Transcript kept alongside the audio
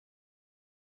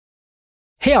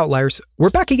Hey Outliers, we're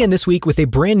back again this week with a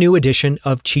brand new edition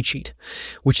of Cheat Sheet,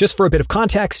 which, just for a bit of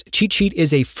context, Cheat Sheet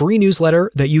is a free newsletter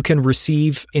that you can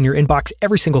receive in your inbox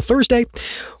every single Thursday,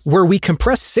 where we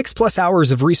compress 6+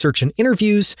 hours of research and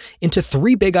interviews into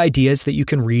 3 big ideas that you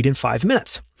can read in 5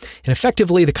 minutes. And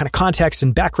effectively, the kind of context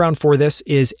and background for this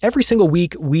is every single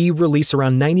week, we release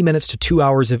around 90 minutes to 2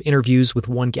 hours of interviews with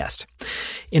one guest.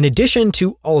 In addition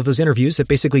to all of those interviews that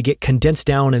basically get condensed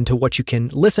down into what you can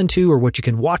listen to or what you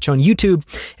can watch on YouTube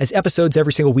as episodes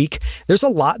every single week, there's a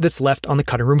lot that's left on the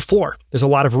cutting room floor. There's a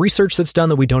lot of research that's done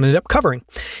that we don't end up covering.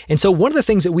 And so one of the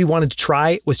things that we wanted to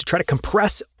try was to try to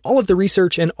compress all of the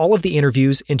research and all of the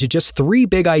interviews into just 3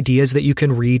 big ideas that you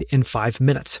can read in 5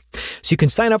 minutes. So you can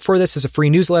sign up for this as a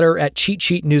free newsletter at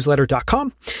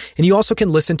cheatsheetnewsletter.com. And you also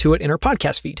can listen to it in our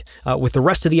podcast feed with the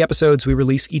rest of the episodes we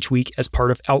release each week as part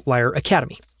of Outlier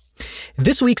Academy.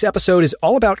 This week's episode is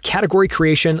all about category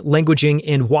creation, languaging,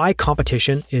 and why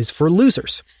competition is for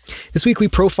losers. This week we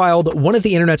profiled one of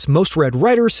the internet's most read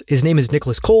writers. His name is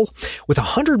Nicholas Cole, with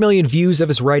 100 million views of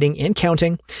his writing and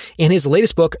counting, and his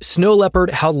latest book, Snow Leopard: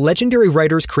 How Legendary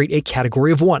Writers Create a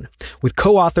Category of One, with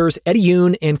co-authors Eddie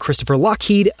Yoon and Christopher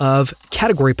Lockheed of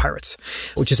Category Pirates,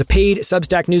 which is a paid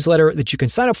Substack newsletter that you can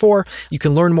sign up for. You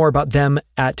can learn more about them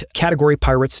at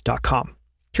categorypirates.com.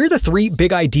 Here are the 3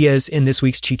 big ideas in this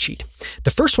week's cheat sheet.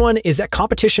 The first one is that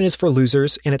competition is for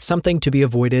losers and it's something to be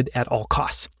avoided at all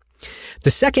costs. The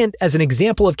second, as an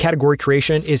example of category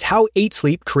creation, is how 8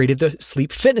 Sleep created the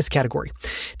sleep fitness category.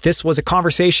 This was a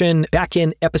conversation back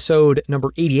in episode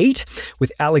number 88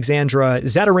 with Alexandra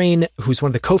Zatarain, who's one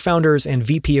of the co-founders and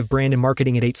VP of brand and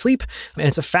marketing at 8 Sleep. And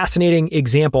it's a fascinating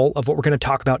example of what we're going to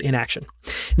talk about in action.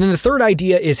 And then the third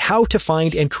idea is how to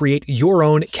find and create your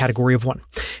own category of one.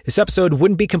 This episode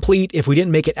wouldn't be complete if we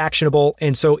didn't make it actionable.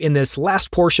 And so in this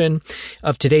last portion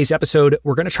of today's episode,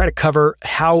 we're going to try to cover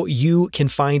how you can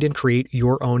find and create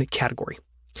your own category.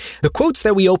 The quotes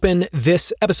that we open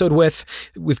this episode with,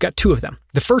 we've got 2 of them.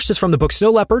 The first is from the book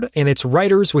Snow Leopard, and it's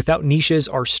writers without niches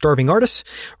are starving artists.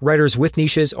 Writers with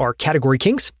niches are category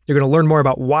kings. You're going to learn more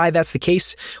about why that's the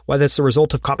case, why that's the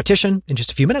result of competition in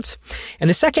just a few minutes. And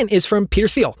the second is from Peter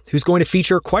Thiel, who's going to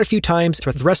feature quite a few times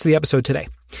throughout the rest of the episode today.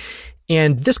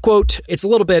 And this quote, it's a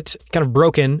little bit kind of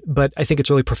broken, but I think it's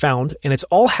really profound. And it's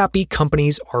all happy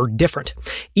companies are different.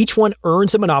 Each one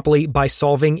earns a monopoly by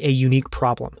solving a unique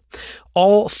problem.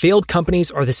 All failed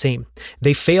companies are the same.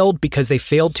 They failed because they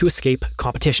failed to escape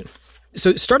competition.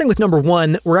 So starting with number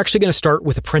 1, we're actually going to start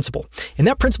with a principle. And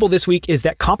that principle this week is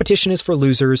that competition is for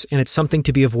losers and it's something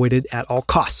to be avoided at all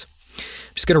costs.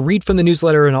 I'm just going to read from the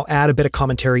newsletter and I'll add a bit of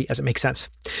commentary as it makes sense.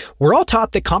 We're all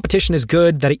taught that competition is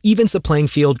good, that it evens the playing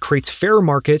field, creates fairer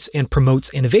markets, and promotes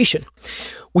innovation,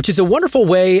 which is a wonderful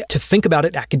way to think about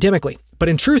it academically. But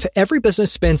in truth, every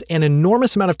business spends an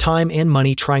enormous amount of time and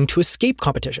money trying to escape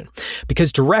competition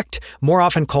because direct, more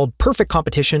often called perfect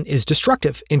competition, is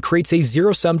destructive and creates a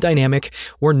zero-sum dynamic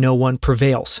where no one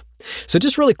prevails. So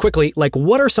just really quickly,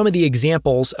 what are some of the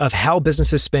examples of how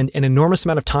businesses spend an enormous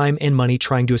amount of time and money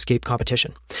trying to escape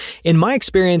competition? In my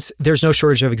experience, there's no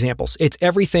shortage of examples. It's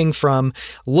everything from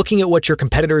looking at what your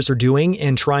competitors are doing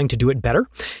and trying to do it better.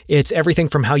 It's everything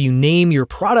from how you name your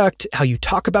product, how you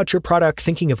talk about your product,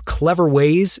 thinking of clever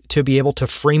ways to be able to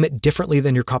frame it differently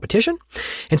than your competition.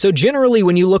 And so generally,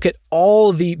 when you look at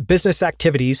all the business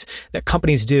activities that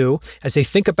companies do as they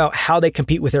think about how they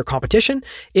compete with their competition,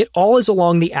 it all is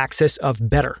along the axis of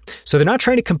better. So they're not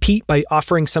trying to compete by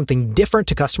offering something different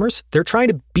to customers. They're trying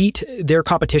to beat their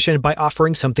competition by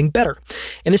offering something better.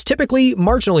 And it's typically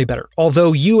marginally better.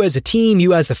 Although you as a team,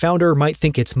 you as the founder might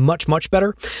think it's much, much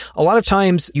better. A lot of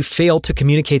times you fail to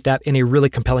communicate that in a really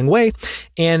compelling way.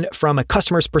 And from a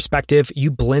customer's perspective, you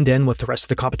blend in with the rest of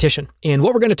the competition. And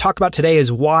what we're going to talk about today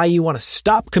is why you want to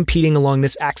stop competing along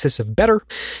this axis of better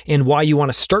and why you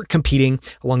want to start competing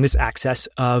along this axis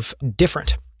of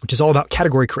different, which is all about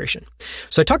category creation.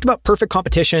 So I talked about perfect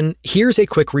competition. Here's a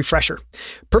quick refresher.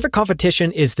 Perfect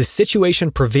competition is the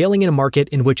situation prevailing in a market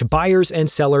in which buyers and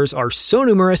sellers are so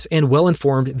numerous and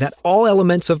well-informed that all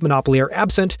elements of monopoly are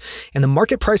absent and the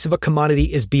market price of a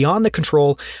commodity is beyond the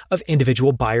control of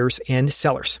individual buyers and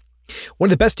sellers. One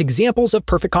of the best examples of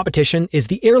perfect competition is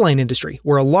the airline industry,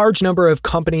 where a large number of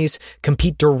companies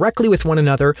compete directly with one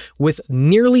another with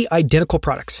nearly identical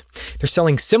products. They're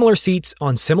selling similar seats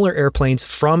on similar airplanes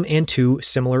from and to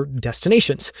similar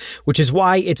destinations, which is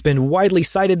why it's been widely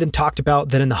cited and talked about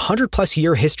that in the 100+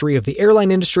 year history of the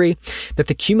airline industry, that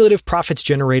the cumulative profits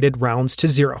generated rounds to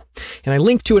zero. And I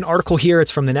linked to an article here.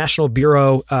 It's from the National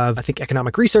Bureau of,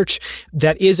 Economic Research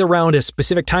that is around a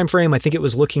specific time frame. I think it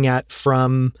was looking at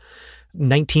from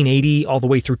 1980 all the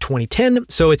way through 2010.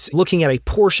 So it's looking at a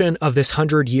portion of this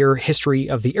 100-year history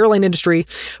of the airline industry,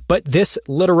 but this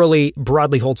literally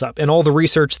broadly holds up. And all the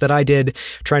research that I did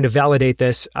trying to validate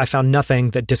this, I found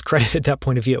nothing that discredited that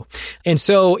point of view. And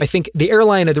so I think the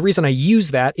reason I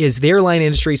use that is the airline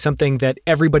industry is something that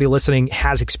everybody listening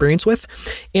has experience with.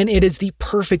 And it is the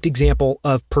perfect example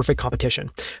of perfect competition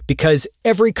because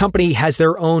every company has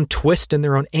their own twist and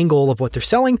their own angle of what they're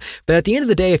selling. But at the end of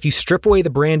the day, if you strip away the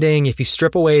branding, if you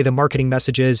strip away the marketing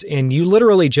messages, and you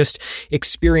literally just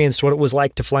experienced what it was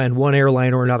like to fly on one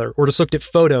airline or another, or just looked at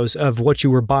photos of what you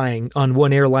were buying on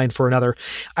one airline for another,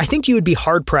 I think you would be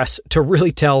hard pressed to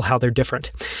really tell how they're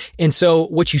different. And so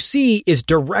what you see is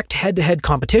direct head-to-head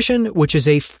competition, which is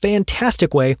a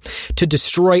fantastic way to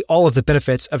destroy all of the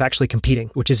benefits of actually competing,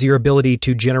 which is your ability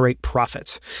to generate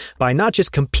profits by not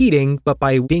just competing, but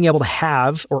by being able to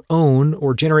have or own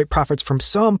or generate profits from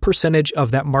some percentage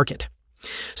of that market.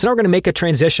 So now we're going to make a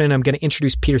transition. I'm going to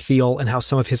introduce Peter Thiel and how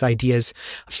some of his ideas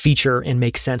feature and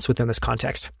make sense within this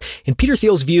context. In Peter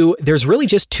Thiel's view, there's really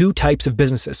just two types of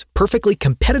businesses, perfectly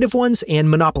competitive ones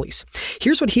and monopolies.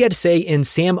 Here's what he had to say in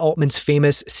Sam Altman's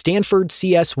famous Stanford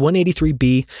CS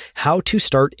 183B, How to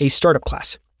Start a Startup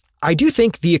class. I do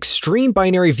think the extreme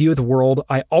binary view of the world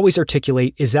I always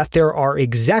articulate is that there are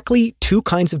exactly two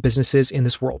kinds of businesses in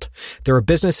this world. There are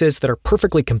businesses that are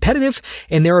perfectly competitive,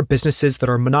 and there are businesses that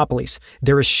are monopolies.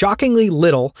 There is shockingly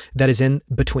little that is in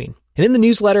between. And in the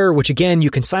newsletter, which again, you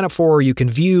can sign up for, or you can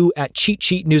view at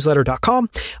cheatsheetnewsletter.com,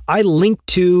 I link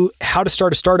to how to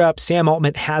start a startup. Sam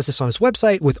Altman has this on his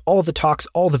website with all of the talks,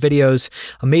 all the videos,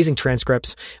 amazing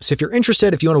transcripts. So if you're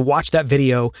interested, if you want to watch that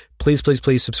video, please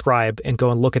subscribe and go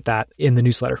and look at that in the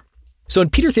newsletter. So in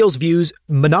Peter Thiel's views,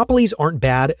 monopolies aren't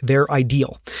bad, they're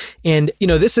ideal. And,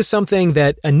 this is something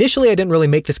that initially I didn't really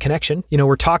make this connection.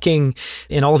 We're talking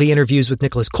in all the interviews with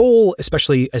Nicholas Cole,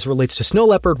 especially as it relates to Snow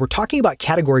Leopard, we're talking about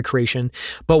category creation.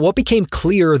 But what became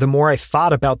clear the more I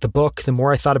thought about the book, the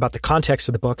more I thought about the context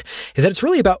of the book, is that it's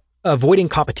really about avoiding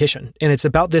competition. And it's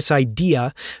about this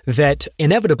idea that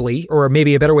inevitably, or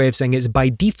maybe a better way of saying it is by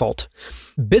default,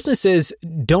 businesses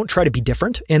don't try to be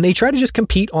different and they try to just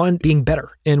compete on being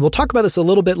better. And we'll talk about this a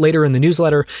little bit later in the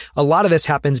newsletter. A lot of this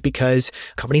happens because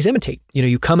companies imitate.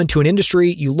 You come into an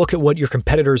industry, you look at what your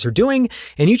competitors are doing,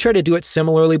 and you try to do it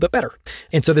similarly but better.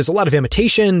 And so there's a lot of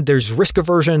imitation, there's risk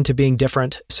aversion to being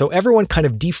different. So everyone kind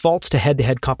of defaults to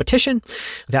head-to-head competition.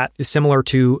 That is similar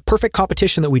to perfect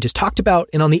competition that we just talked about.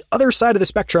 And on the other side of the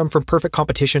spectrum from perfect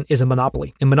competition is a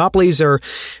monopoly. And monopolies are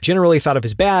generally thought of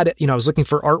as bad. I was looking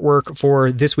for artwork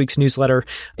for this week's newsletter,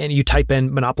 and you type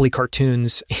in Monopoly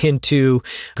cartoons into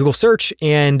Google search,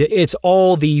 and it's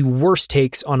all the worst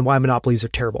takes on why monopolies are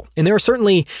terrible. And there are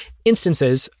certainly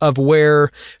instances of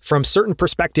where, from certain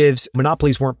perspectives,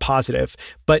 monopolies weren't positive.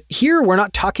 But here, we're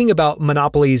not talking about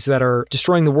monopolies that are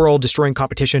destroying the world, destroying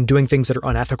competition, doing things that are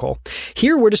unethical.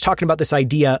 Here, we're just talking about this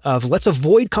idea of let's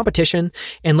avoid competition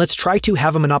and let's try to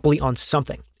have a monopoly on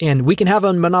something. And we can have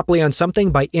a monopoly on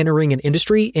something by entering an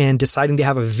industry and deciding to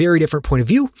have a very different point of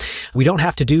view. We don't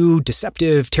have to do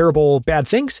deceptive, terrible, bad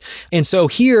things. And so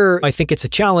here, I think it's a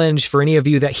challenge for any of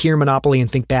you that hear monopoly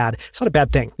and think bad. It's not a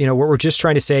bad thing. What we're just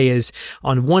trying to say is,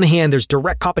 on one hand, there's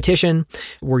direct competition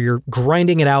where you're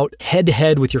grinding it out head to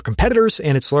head with your competitors,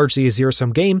 and it's largely a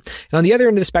zero-sum game. And on the other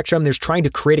end of the spectrum, there's trying to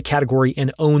create a category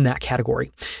and own that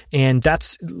category. And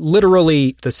that's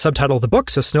literally the subtitle of the book.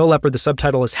 So Snow Leopard, the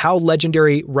subtitle is How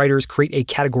Legendary Writers Create a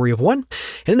Category of One.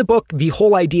 And in the book, the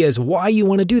whole idea is why you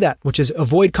want to do that, which is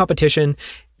avoid competition,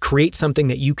 create something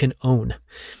that you can own.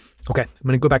 Okay, I'm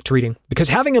going to go back to reading. Because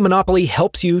having a monopoly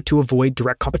helps you to avoid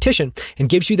direct competition and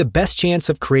gives you the best chance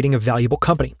of creating a valuable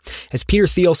company. As Peter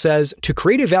Thiel says, to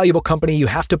create a valuable company, you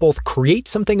have to both create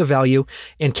something of value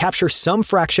and capture some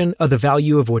fraction of the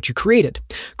value of what you created.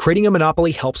 Creating a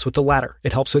monopoly helps with the latter.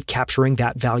 It helps with capturing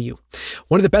that value.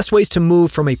 One of the best ways to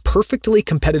move from a perfectly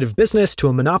competitive business to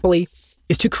a monopoly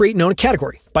is to create and own a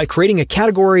category. By creating a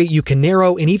category, you can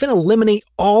narrow and even eliminate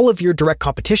all of your direct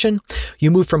competition.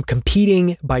 You move from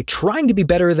competing by trying to be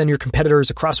better than your competitors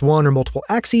across one or multiple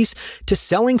axes to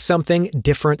selling something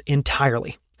different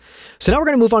entirely. So now we're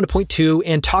going to move on to point 2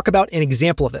 and talk about an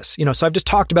example of this. So I've just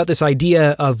talked about this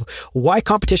idea of why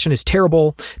competition is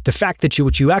terrible. The fact that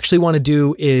what you actually want to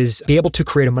do is be able to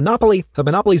create a monopoly. The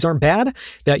monopolies aren't bad,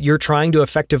 that you're trying to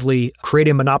effectively create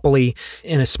a monopoly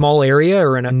in a small area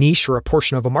or in a niche or a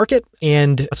portion of a market.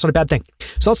 And that's not a bad thing.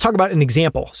 So let's talk about an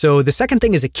example. So the second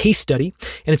thing is a case study,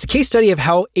 and it's a case study of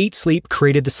how 8 Sleep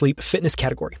created the sleep fitness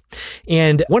category.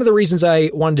 And one of the reasons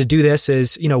I wanted to do this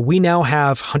is, we now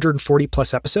have 140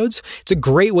 plus episodes. episodes. It's a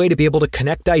great way to be able to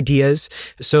connect ideas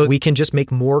so we can just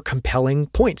make more compelling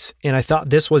points. And I thought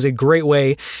this was a great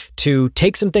way to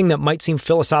take something that might seem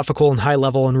philosophical and high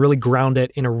level and really ground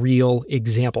it in a real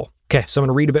example. Okay, so I'm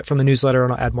going to read a bit from the newsletter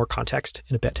and I'll add more context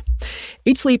in a bit.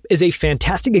 8 Sleep is a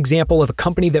fantastic example of a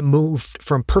company that moved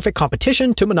from perfect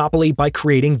competition to monopoly by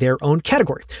creating their own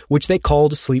category, which they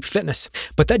called sleep fitness.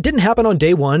 But that didn't happen on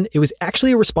day one. It was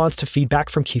actually a response to feedback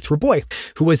from Keith Rabois,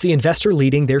 who was the investor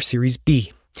leading their Series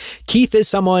B. Keith is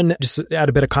someone, just to add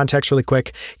a bit of context really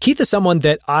quick, Keith is someone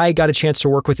that I got a chance to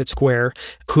work with at Square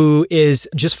who is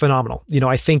just phenomenal.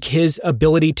 I think his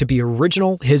ability to be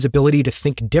original, his ability to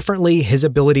think differently, his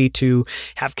ability to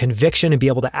have conviction and be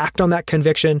able to act on that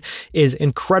conviction is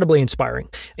incredibly inspiring.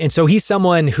 And so he's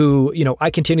someone who, I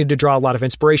continue to draw a lot of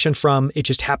inspiration from. It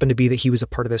just happened to be that he was a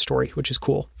part of this story, which is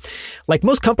cool. Like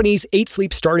most companies, 8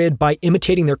 Sleep started by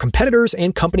imitating their competitors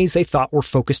and companies they thought were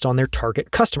focused on their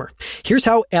target customer. Here's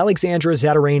how Alexandra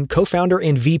Zatarain, co-founder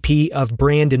and VP of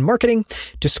Brand and Marketing,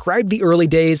 described the early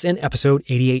days in episode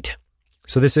 88.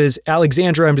 So this is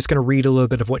Alexandra. I'm just going to read a little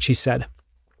bit of what she said.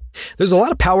 There's a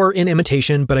lot of power in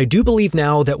imitation, but I do believe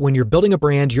now that when you're building a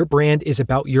brand, your brand is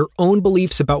about your own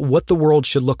beliefs about what the world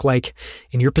should look like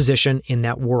and your position in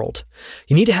that world.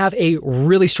 You need to have a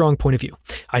really strong point of view.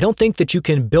 I don't think that you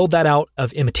can build that out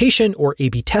of imitation or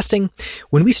A/B testing.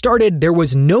 When we started, there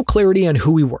was no clarity on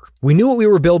who we were. We knew what we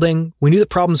were building. We knew the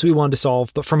problems we wanted to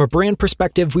solve, but from a brand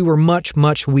perspective, we were much,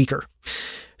 much weaker.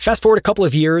 Fast forward a couple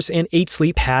of years and 8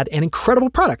 Sleep had an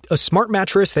incredible product, a smart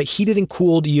mattress that heated and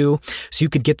cooled you so you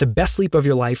could get the best sleep of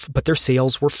your life, but their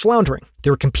sales were floundering.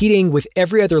 They were competing with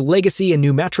every other legacy and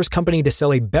new mattress company to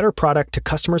sell a better product to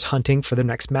customers hunting for their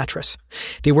next mattress.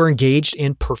 They were engaged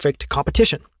in perfect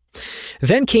competition.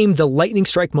 Then came the lightning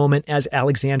strike moment, as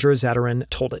Alexandra Zatarain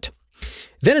told it.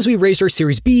 Then as we raised our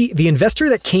Series B, the investor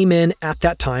that came in at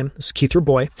that time, this is Keith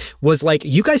Rabois, was like,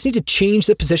 you guys need to change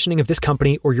the positioning of this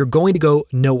company or you're going to go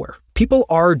nowhere. People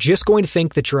are just going to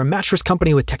think that you're a mattress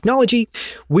company with technology,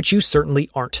 which you certainly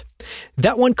aren't.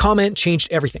 That one comment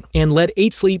changed everything and led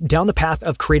 8 Sleep down the path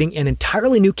of creating an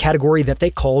entirely new category that they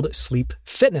called sleep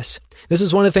fitness. This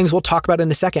is one of the things we'll talk about in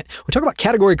a second. When we talk about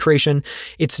category creation,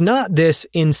 it's not this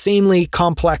insanely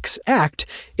complex act.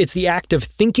 It's the act of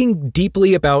thinking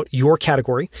deeply about your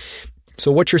category.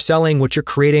 So what you're selling, what you're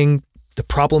creating, the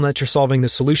problem that you're solving, the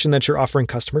solution that you're offering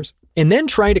customers, and then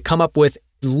trying to come up with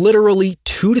literally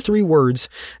 2 to 3 words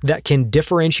that can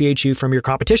differentiate you from your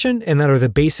competition and that are the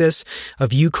basis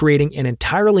of you creating an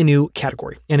entirely new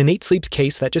category. And in 8 Sleep's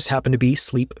case, that just happened to be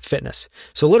sleep fitness.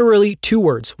 So literally 2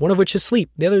 words, one of which is sleep,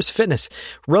 the other is fitness.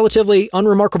 Relatively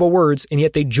unremarkable words, and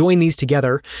yet they join these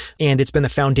together, and it's been the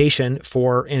foundation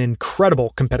for an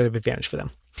incredible competitive advantage for them.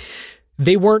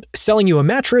 They weren't selling you a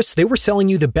mattress, they were selling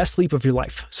you the best sleep of your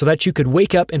life so that you could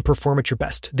wake up and perform at your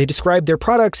best. They described their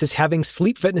products as having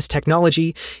sleep fitness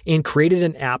technology and created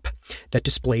an app that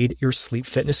displayed your sleep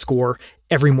fitness score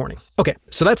every morning. Okay,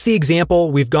 so that's the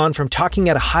example. We've gone from talking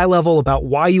at a high level about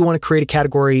why you want to create a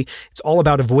category. It's all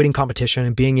about avoiding competition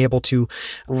and being able to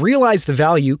realize the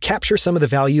value, capture some of the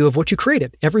value of what you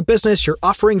created. Every business, you're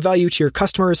offering value to your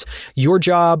customers. Your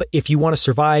job, if you want to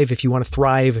survive, if you want to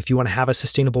thrive, if you want to have a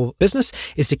sustainable business,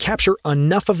 is to capture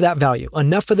enough of that value,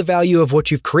 enough of the value of what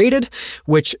you've created,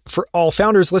 which for all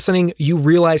founders listening, you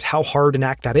realize how hard an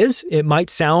act that is. It might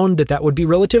sound that would be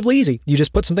relatively easy. You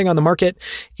just put something on the market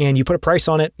and you put a price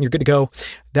on it and you're good to go.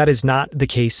 That is not the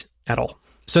case at all.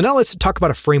 So now let's talk about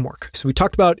a framework. So we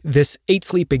talked about this 8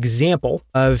 Sleep example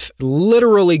of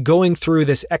literally going through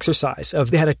this exercise of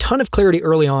they had a ton of clarity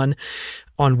early on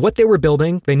what they were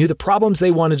building. They knew the problems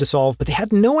they wanted to solve, but they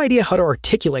had no idea how to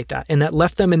articulate that. And that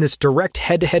left them in this direct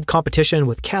head-to-head competition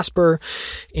with Casper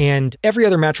and every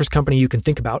other mattress company you can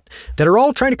think about that are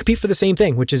all trying to compete for the same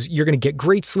thing, which is you're going to get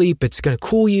great sleep. It's going to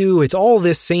cool you. It's all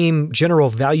this same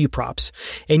general value props.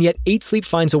 And yet 8 Sleep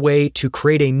finds a way to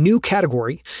create a new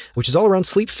category, which is all around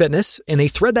sleep fitness. And they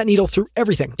thread that needle through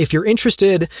everything. If you're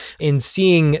interested in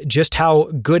seeing just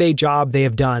how good a job they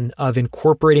have done of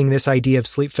incorporating this idea of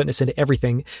sleep fitness into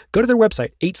everything, go to their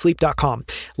website, 8sleep.com.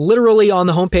 Literally on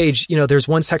the homepage, there's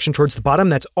one section towards the bottom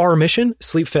that's our mission,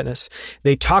 sleep fitness.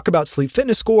 They talk about sleep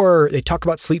fitness score. They talk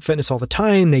about sleep fitness all the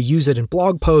time. They use it in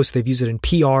blog posts. They've used it in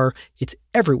PR. It's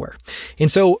everywhere. And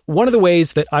so one of the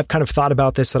ways that I've kind of thought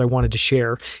about this that I wanted to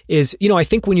share is, I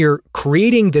think when you're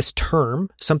creating this term,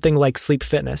 something like sleep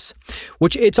fitness,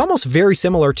 which it's almost very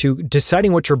similar to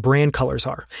deciding what your brand colors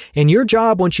are. And your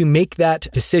job, once you make that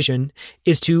decision,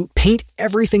 is to paint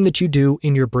everything that you do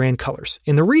in your brand colors.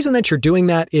 And the reason that you're doing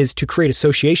that is to create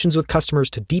associations with customers,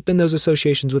 to deepen those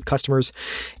associations with customers,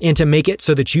 and to make it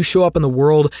so that you show up in the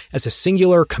world as a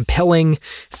singular, compelling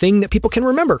thing that people can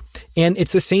remember. And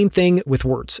it's the same thing with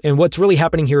words. And what's really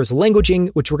happening here is languaging,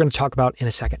 which we're going to talk about in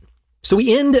a second. So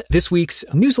we end this week's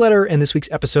newsletter and this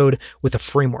week's episode with a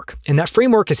framework. And that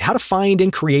framework is how to find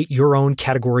and create your own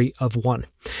category of one.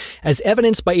 As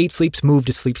evidenced by 8 Sleep's move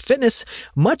to sleep fitness,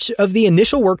 much of the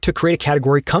initial work to create a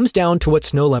category comes down to what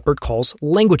Snow Leopard calls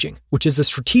languaging, which is the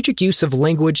strategic use of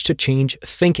language to change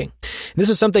thinking. And this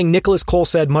is something Nicholas Cole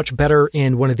said much better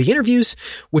in one of the interviews,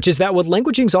 which is that what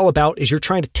languaging is all about is you're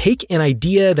trying to take an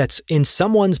idea that's in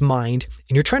someone's mind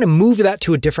and you're trying to move that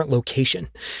to a different location.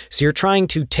 So you're trying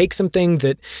to take something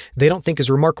that they don't think is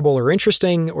remarkable or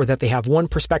interesting or that they have one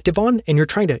perspective on, and you're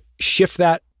trying to shift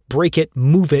that, break it,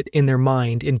 move it in their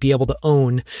mind and be able to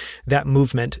own that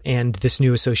movement and this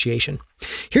new association.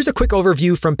 Here's a quick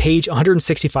overview from page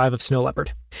 165 of Snow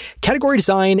Leopard. Category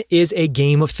design is a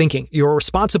game of thinking. You're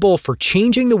responsible for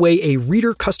changing the way a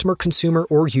reader, customer, consumer,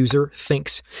 or user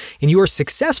thinks. And you are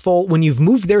successful when you've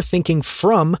moved their thinking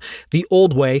from the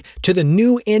old way to the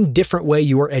new and different way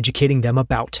you are educating them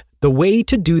about. The way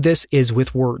to do this is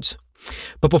with words.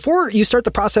 But before you start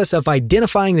the process of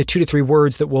identifying the 2 to 3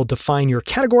 words that will define your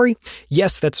category,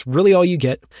 yes, that's really all you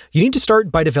get. You need to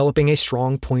start by developing a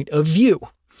strong point of view.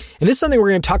 And this is something we're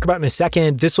going to talk about in a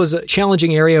second. This was a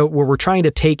challenging area where we're trying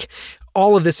to take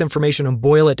all of this information and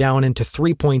boil it down into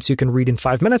 3 points you can read in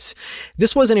 5 minutes.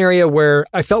 This was an area where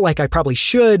I felt like I probably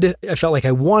should. I felt like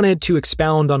I wanted to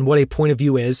expound on what a point of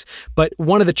view is. But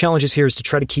one of the challenges here is to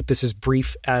try to keep this as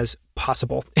brief as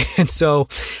possible. And so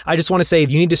I just want to say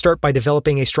you need to start by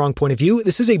developing a strong point of view.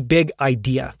 This is a big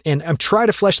idea, and I'm trying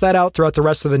to flesh that out throughout the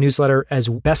rest of the newsletter as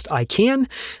best I can,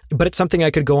 but it's something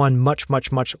I could go on much,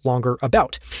 much, much longer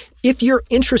about. If you're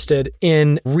interested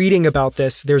in reading about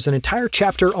this, there's an entire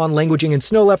chapter on languaging in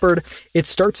Snow Leopard. It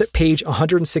starts at page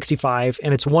 165,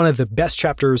 and it's one of the best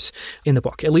chapters in the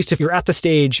book, at least if you're at the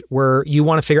stage where you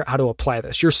want to figure out how to apply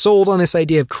this. You're sold on this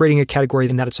idea of creating a category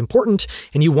and that it's important,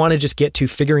 and you want to just get to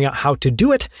figuring out how to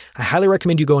do it. I highly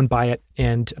recommend you go and buy it.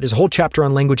 And there's a whole chapter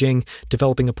on languaging,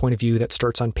 developing a point of view, that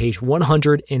starts on page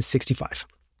 165.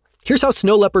 Here's how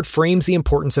Snow Leopard frames the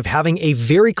importance of having a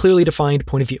very clearly defined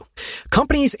point of view.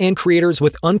 Companies and creators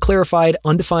with unclarified,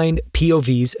 undefined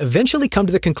POVs eventually come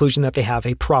to the conclusion that they have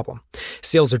a problem.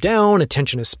 Sales are down,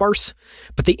 attention is sparse,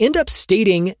 but they end up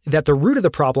stating that the root of the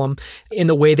problem in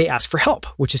the way they ask for help,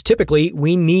 which is typically,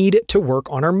 we need to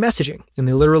work on our messaging. And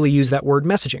they literally use that word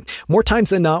messaging. More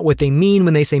times than not, what they mean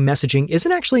when they say messaging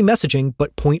isn't actually messaging,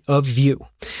 but point of view.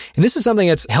 And this is something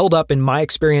that's held up in my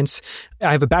experience.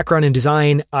 I have a background in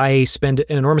design. I spend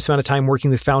an enormous amount of time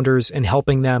working with founders and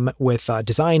helping them with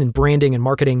design and branding and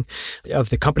marketing of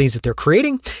the companies that they're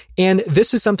creating. And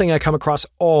this is something I come across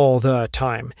all the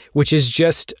time, which is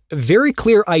just a very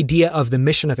clear idea of the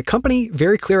mission of the company,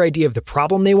 very clear idea of the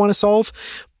problem they want to solve.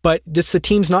 But just the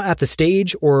team's not at the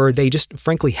stage, or they just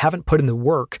frankly haven't put in the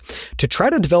work to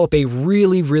try to develop a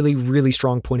really, really, really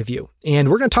strong point of view. And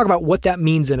we're going to talk about what that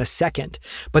means in a second.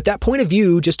 But that point of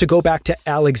view, just to go back to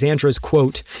Alexandra's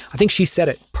quote, I think she said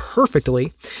it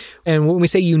perfectly. And when we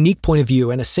say unique point of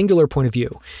view and a singular point of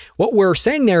view, what we're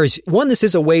saying there is, one, this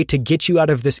is a way to get you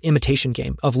out of this imitation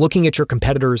game of looking at your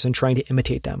competitors and trying to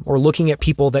imitate them, or looking at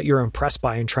people that you're impressed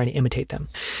by and trying to imitate them.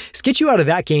 This gets you out of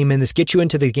that game, and this gets you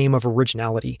into the game of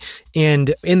originality.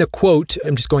 And in the quote,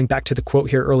 I'm just going back to the quote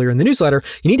here earlier in the newsletter,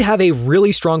 you need to have a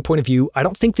really strong point of view. I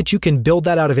don't think that you can build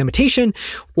that out of imitation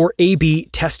or A/B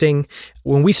testing.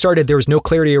 When we started, there was no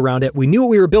clarity around it. We knew what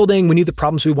we were building. We knew the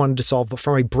problems we wanted to solve. But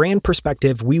from a brand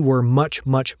perspective, we were much,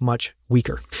 much, much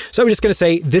weaker. So I'm just going to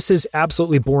say this is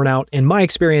absolutely borne out in my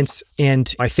experience.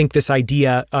 And I think this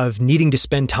idea of needing to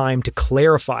spend time to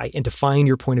clarify and define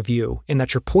your point of view, and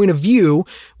that your point of view,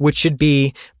 which should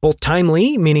be both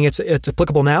timely, meaning it's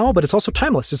applicable now, but it's also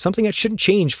timeless. It's something that shouldn't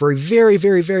change for a very,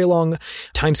 very, very long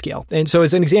time scale. And so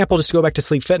as an example, just to go back to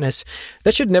sleep fitness,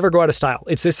 that should never go out of style.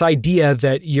 It's this idea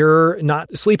that you're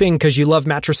not sleeping because you love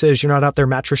mattresses. You're not out there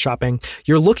mattress shopping.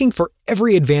 You're looking for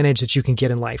every advantage that you can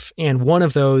get in life. And one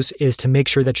of those is to make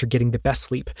sure that you're getting the best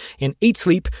sleep. And 8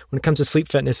 Sleep, when it comes to sleep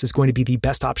fitness, is going to be the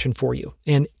best option for you.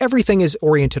 And everything is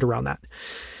oriented around that.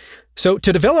 So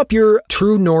to develop your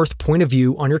true north point of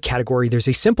view on your category, there's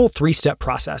a simple 3-step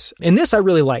process. And this I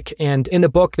really like. And in the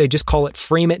book, they just call it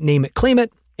frame it, name it, claim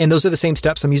it. And those are the same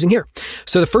steps I'm using here.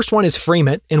 So the first one is frame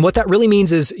it. And what that really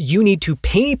means is you need to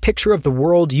paint a picture of the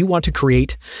world you want to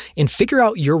create and figure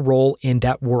out your role in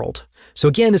that world. So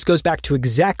again, this goes back to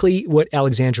exactly what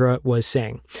Alexandra was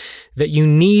saying, that you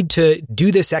need to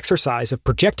do this exercise of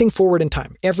projecting forward in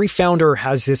time. Every founder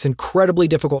has this incredibly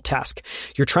difficult task.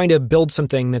 You're trying to build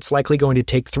something that's likely going to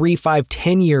take 3, 5,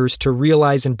 10 years to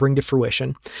realize and bring to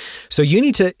fruition. So you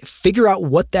need to figure out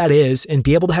what that is and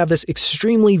be able to have this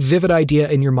extremely vivid idea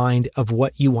in your mind of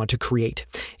what you want to create.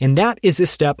 And that is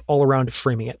this step all around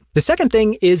framing it. The second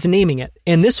thing is naming it.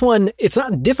 And this one, it's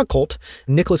not difficult.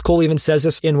 Nicholas Cole even says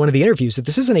this in one of the interviews, that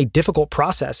this isn't a difficult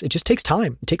process. It just takes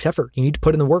time. It takes effort. You need to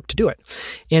put in the work to do it.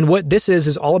 And what this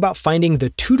is all about finding the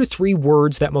 2 to 3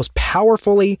 words that most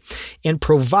powerfully and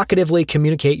provocatively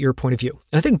communicate your point of view.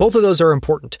 And I think both of those are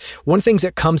important. One of the things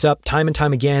that comes up time and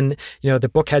time again,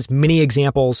 the book has many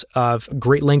examples of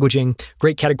great languaging,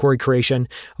 great category creation.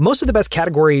 Most of the best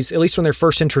categories, at least when they're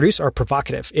first introduced, are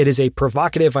provocative. It is a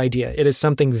provocative idea. It is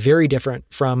something very different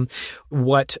from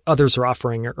what others are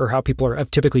offering or how people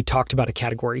have typically talked about a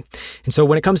category. And so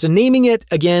when it comes to naming it,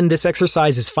 again, this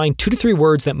exercise is find 2 to 3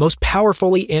 words that most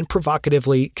powerfully and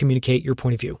provocatively communicate your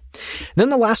point of view. And then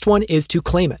the last one is to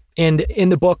claim it. And in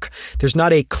the book, there's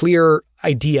not a clear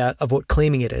idea of what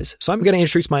claiming it is. So I'm going to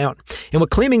introduce my own. And what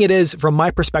claiming it is, from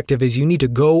my perspective, is you need to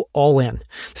go all in.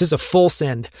 This is a full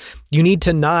send. You need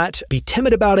to not be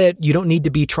timid about it. You don't need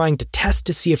to be trying to test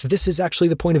to see if this is actually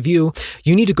the point of view.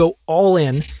 You need to go all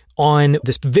in on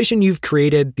this vision you've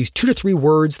created, these 2 to 3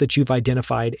 words that you've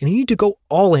identified, and you need to go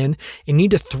all in and you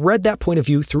need to thread that point of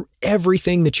view through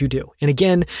everything that you do. And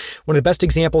again, one of the best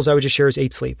examples I would just share is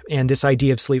 8 Sleep and this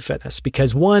idea of sleep fitness,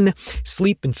 because one,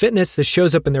 sleep and fitness, this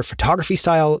shows up in their photography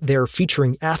style. They're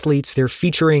featuring athletes. They're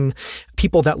featuring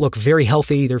people that look very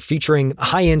healthy. They're featuring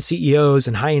high-end CEOs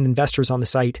and high-end investors on the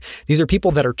site. These are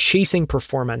people that are chasing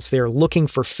performance. They are looking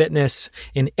for fitness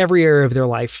in every area of their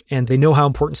life, and they know how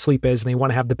important sleep is, and they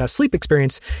want to have the best sleep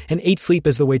experience, and 8 Sleep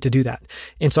is the way to do that.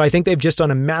 And so I think they've just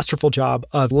done a masterful job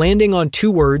of landing on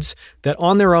 2 words that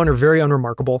on their own are very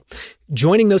unremarkable,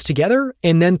 joining those together,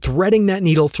 and then threading that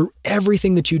needle through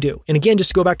everything that you do. And again, just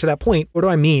to go back to that point, what do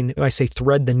I mean when I say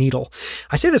thread the needle?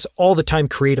 I say this all the time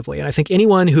creatively, and I think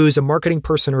anyone who's a marketing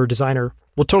person or a designer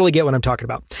will totally get what I'm talking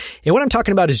about. And what I'm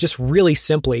talking about is just really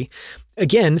simply,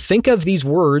 again, think of these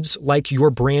words like your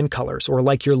brand colors or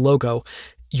like your logo.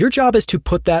 Your job is to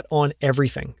put that on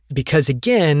everything, because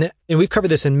again, and we've covered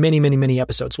this in many, many, many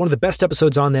episodes. One of the best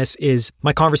episodes on this is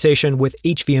my conversation with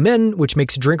HVMN, which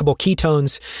makes drinkable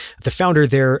ketones. The founder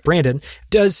there, Brandon,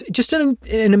 does just an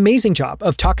amazing job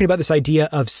of talking about this idea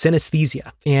of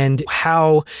synesthesia and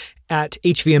how at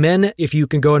HVMN, if you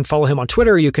can go and follow him on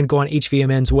Twitter, you can go on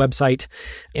HVMN's website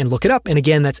and look it up. And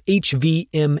again, that's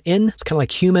HVMN. It's kind of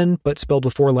like human, but spelled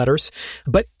with 4 letters.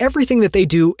 But everything that they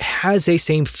do has a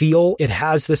same feel. It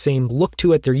has the same look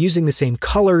to it. They're using the same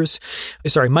colors.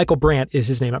 Sorry, Michael Brandt is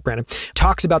his name, not Brandon.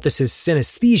 Talks about this as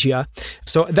synesthesia.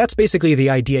 So that's basically the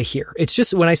idea here. It's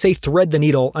just, when I say thread the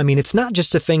needle, I mean, it's not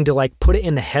just a thing to like put it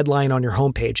in the headline on your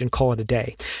homepage and call it a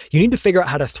day. You need to figure out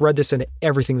how to thread this into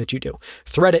everything that you do.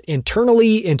 Thread it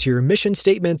internally into your mission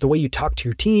statement, the way you talk to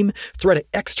your team, thread it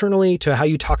externally to how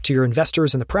you talk to your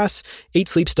investors and the press. 8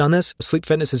 Sleep's done this. Sleep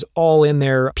Fitness is all in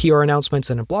their PR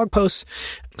announcements and in blog posts.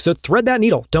 So thread that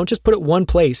needle. Don't just put it one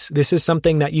place. This is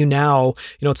something that you now,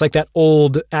 it's like that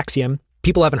old axiom.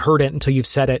 People haven't heard it until you've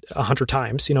said it 100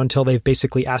 times, until they've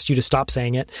basically asked you to stop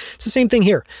saying it. It's the same thing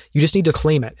here. You just need to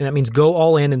claim it. And that means go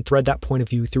all in and thread that point of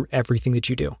view through everything that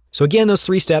you do. So again, those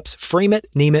 3 steps: frame it,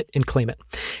 name it, and claim it.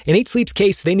 In 8 Sleep's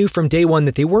case, they knew from day one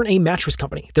that they weren't a mattress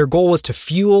company. Their goal was to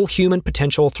fuel human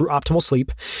potential through optimal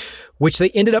sleep, which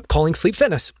they ended up calling Sleep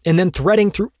Fitness, and then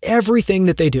threading through everything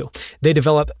that they do. They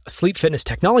develop sleep fitness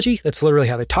technology. That's literally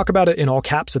how they talk about it in all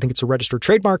caps. I think it's a registered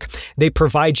trademark. They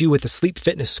provide you with a sleep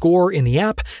fitness score in the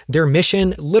app. Their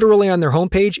mission, literally on their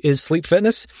homepage, is sleep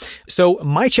fitness. So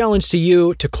my challenge to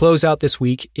you to close out this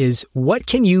week is, what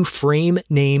can you frame,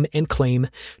 name, and claim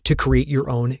to create your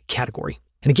own category?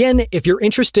 And again, if you're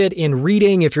interested in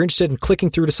reading, if you're interested in clicking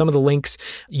through to some of the links,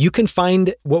 you can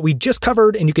find what we just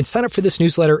covered, and you can sign up for this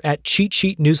newsletter at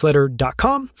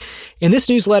cheatsheetnewsletter.com. In this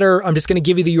newsletter, I'm just going to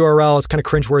give you the URL. It's kind of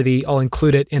cringeworthy. I'll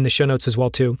include it in the show notes as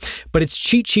well too. But it's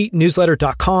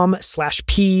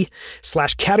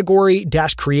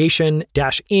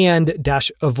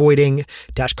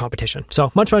cheatsheetnewsletter.com/p/category-creation-and-avoiding-competition.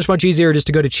 So much, much, much easier just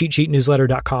to go to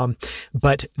cheatsheetnewsletter.com.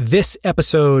 But this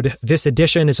episode, this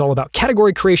edition is all about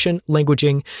category creation,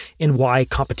 languaging, and why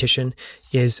competition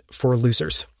is for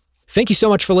losers. Thank you so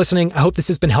much for listening. I hope this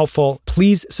has been helpful.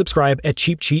 Please subscribe at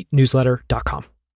cheapcheatnewsletter.com.